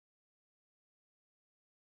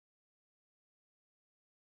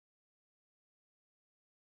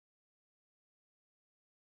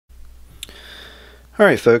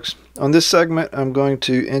Alright folks, on this segment I'm going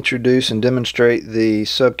to introduce and demonstrate the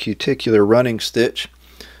subcuticular running stitch.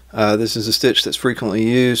 This is a stitch that's frequently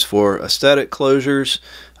used for aesthetic closures,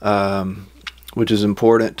 which is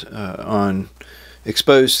important on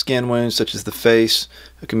exposed skin wounds such as the face.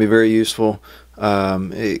 It can be very useful.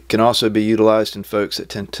 It can also be utilized in folks that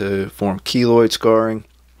tend to form keloid scarring,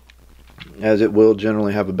 as it will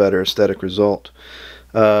generally have a better aesthetic result.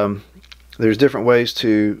 There's different ways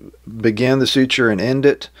to begin the suture and end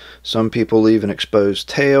it. Some people leave an exposed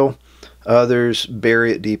tail, others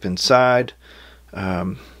bury it deep inside.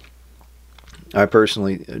 I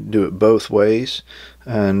personally do it both ways,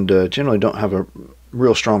 and generally don't have a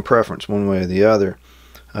real strong preference one way or the other.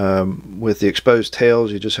 With the exposed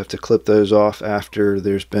tails, you just have to clip those off after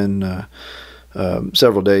there's been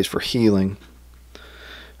several days for healing.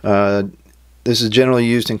 This is generally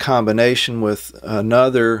used in combination with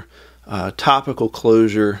another topical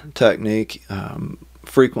closure technique,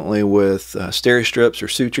 frequently with steri-strips or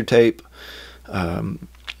suture tape.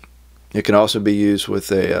 It can also be used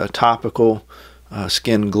with a topical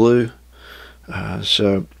skin glue.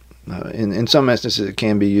 In some instances it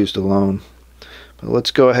can be used alone. But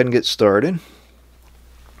let's go ahead and get started.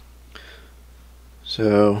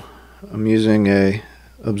 So I'm using a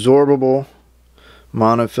absorbable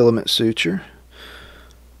monofilament suture.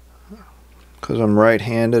 Because I'm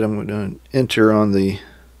right-handed, I'm going to enter on the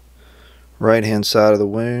right-hand side of the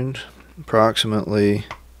wound, approximately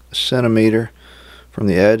a centimeter from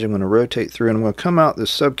the edge. I'm going to rotate through, and I'm going to come out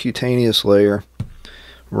this subcutaneous layer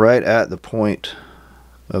right at the point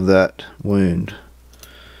of that wound.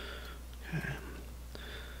 Okay.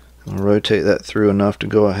 I'll rotate that through enough to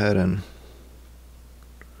go ahead and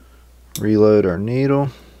reload our needle.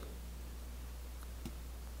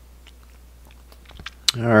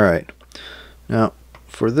 Alright. Now,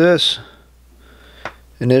 for this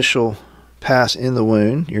initial pass in the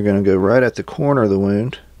wound, you're going to go right at the corner of the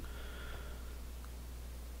wound,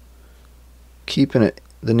 keeping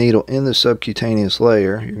the needle in the subcutaneous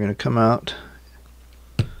layer. You're going to come out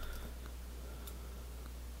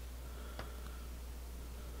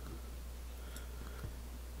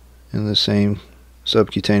in the same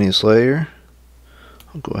subcutaneous layer.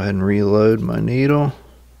 I'll go ahead and reload my needle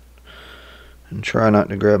and try not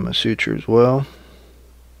to grab my suture as well.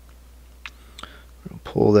 I'll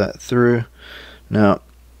pull that through. Now,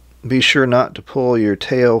 be sure not to pull your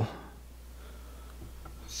tail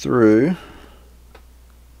through,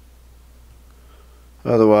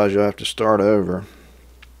 otherwise you'll have to start over.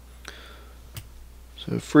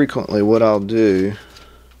 So frequently what I'll do,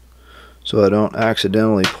 so I don't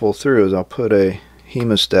accidentally pull through, is I'll put a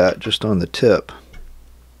hemostat just on the tip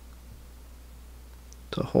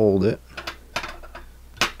to hold it.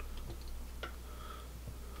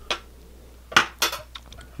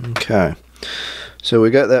 Okay, so we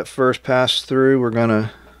got that first pass through. We're going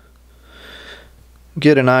to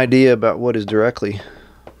get an idea about what is directly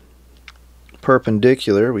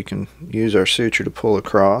perpendicular. We can use our suture to pull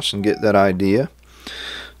across and get that idea,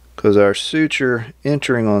 because our suture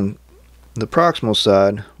entering on the proximal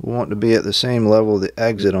side will want to be at the same level of the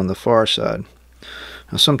exit on the far side.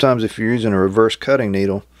 Now, sometimes if you're using a reverse cutting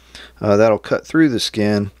needle, that'll cut through the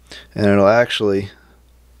skin and it'll actually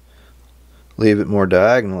leave it more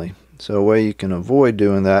diagonally. So a way you can avoid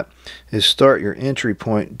doing that is start your entry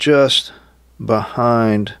point just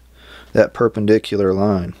behind that perpendicular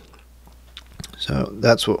line. So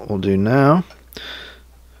that's what we'll do now.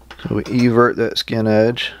 So we evert that skin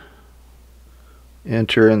edge,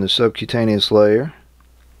 enter in the subcutaneous layer,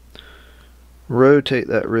 rotate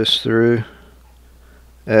that wrist through,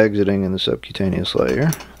 exiting in the subcutaneous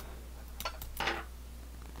layer,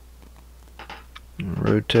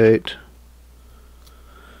 rotate,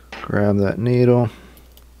 grab that needle,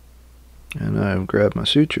 and I've grabbed my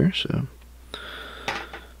suture, so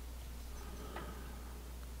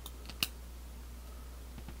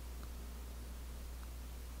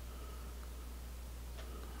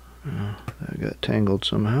that got tangled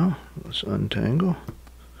somehow. Let's untangle,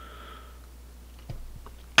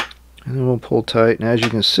 and then we'll pull tight, and as you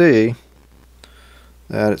can see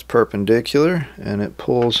that it's perpendicular and it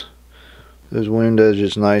pulls those wound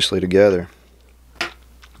edges nicely together.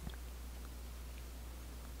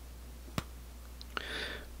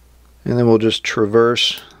 And then we'll just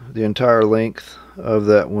traverse the entire length of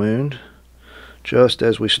that wound just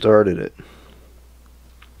as we started it.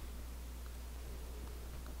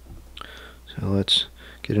 So let's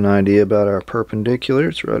get an idea about our perpendicular.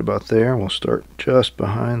 It's right about there. We'll start just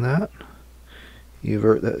behind that.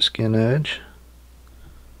 Evert that skin edge.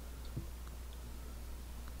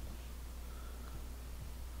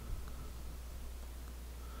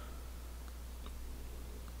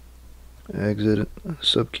 exit a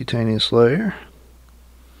subcutaneous layer.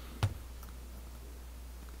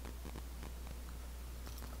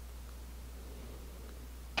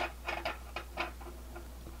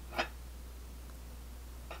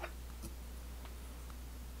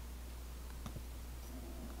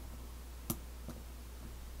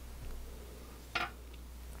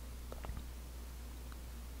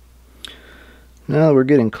 Now that we're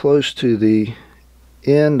getting close to the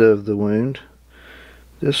end of the wound,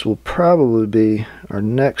 this will probably be our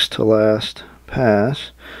next to last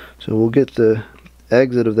pass. So we'll get the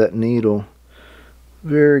exit of that needle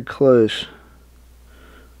very close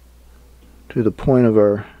to the point of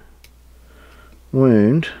our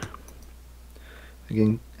wound.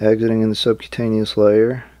 Again, exiting in the subcutaneous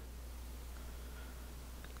layer.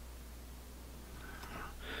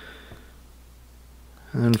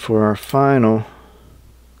 And for our final,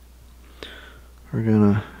 we're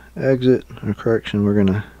going to exit, or correction, we're going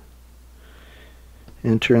to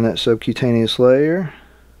enter in that subcutaneous layer.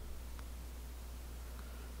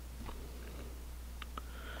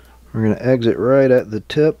 We're going to exit right at the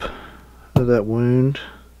tip of that wound.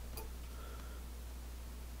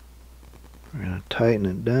 We're going to tighten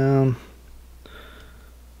it down.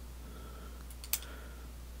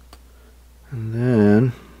 And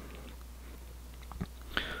then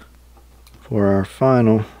for our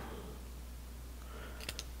final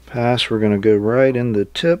pass, we're going to go right in the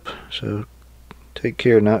tip, so take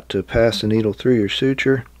care not to pass the needle through your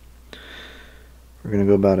suture. We're going to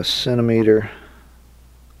go about 1 centimeter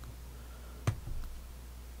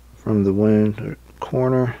from the wound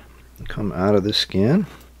corner and come out of the skin.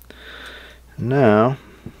 Now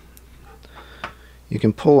you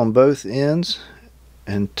can pull on both ends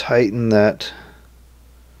and tighten that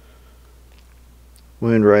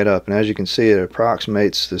wound right up, and as you can see, it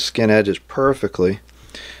approximates the skin edges perfectly,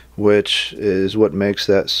 which is what makes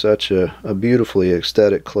that such a beautifully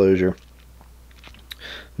aesthetic closure.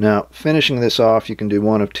 Now, finishing this off, you can do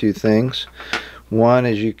one of two things. One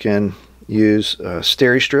is you can use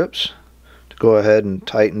steri-strips to go ahead and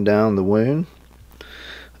tighten down the wound.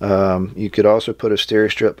 You could also put a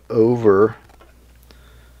steri-strip over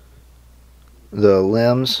the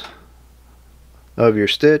limbs of your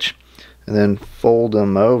stitch and then fold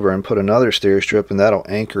them over and put another steri-strip, and that'll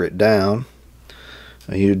anchor it down.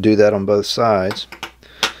 You do that on both sides.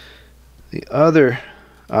 The other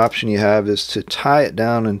option you have is to tie it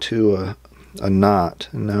down into a knot.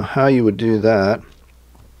 And now how you would do that,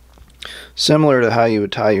 similar to how you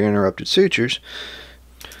would tie your interrupted sutures.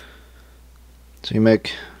 So you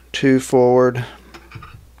make 2 forward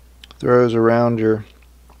throws around your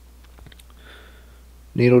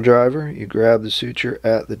needle driver. You grab the suture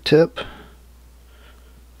at the tip,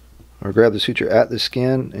 or grab the suture at the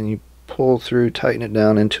skin, and you pull through, tighten it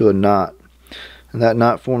down into a knot. And that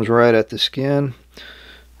knot forms right at the skin.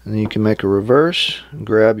 And then you can make a reverse,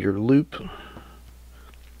 grab your loop,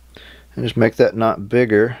 and just make that knot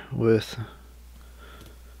bigger with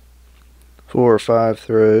 4 or 5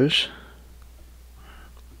 throws.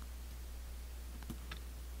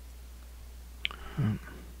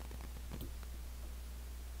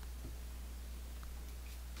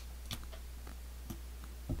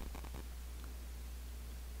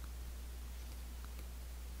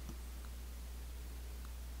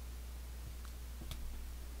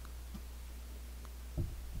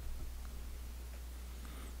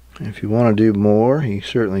 If you want to do more, you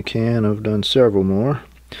certainly can. I've done several more,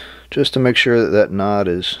 just to make sure that that knot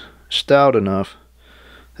is stout enough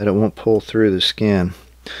that it won't pull through the skin.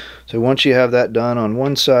 So once you have that done on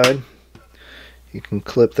one side, you can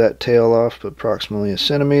clip that tail off approximately 1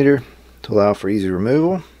 centimeter to allow for easy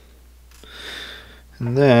removal.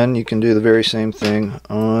 And then you can do the very same thing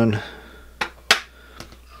on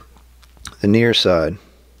the near side,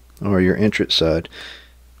 or your entrance side.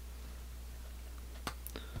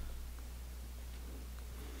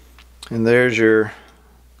 And there's your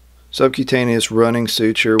subcutaneous running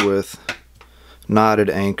suture with knotted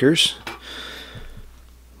anchors.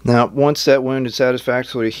 Now, once that wound is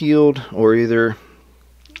satisfactorily healed, or either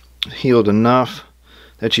healed enough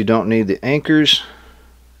that you don't need the anchors,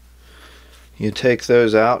 you take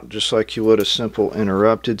those out just like you would a simple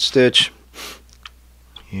interrupted stitch.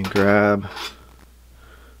 You grab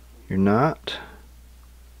your knot,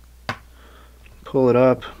 pull it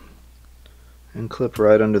up, and clip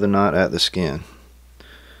right under the knot at the skin.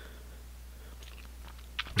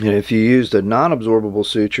 And if you used a non-absorbable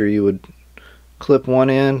suture, you would clip one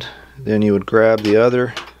end, then you would grab the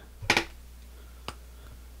other,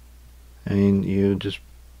 and you just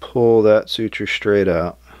pull that suture straight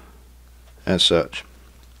out as such.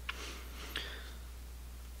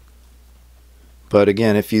 But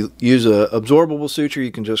again, if you use a absorbable suture,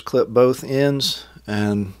 you can just clip both ends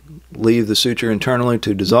and leave the suture internally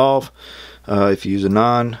to dissolve. If you use a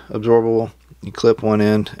non-absorbable, you clip one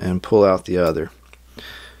end and pull out the other.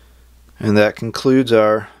 And that concludes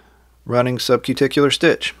our running subcuticular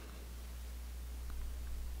stitch.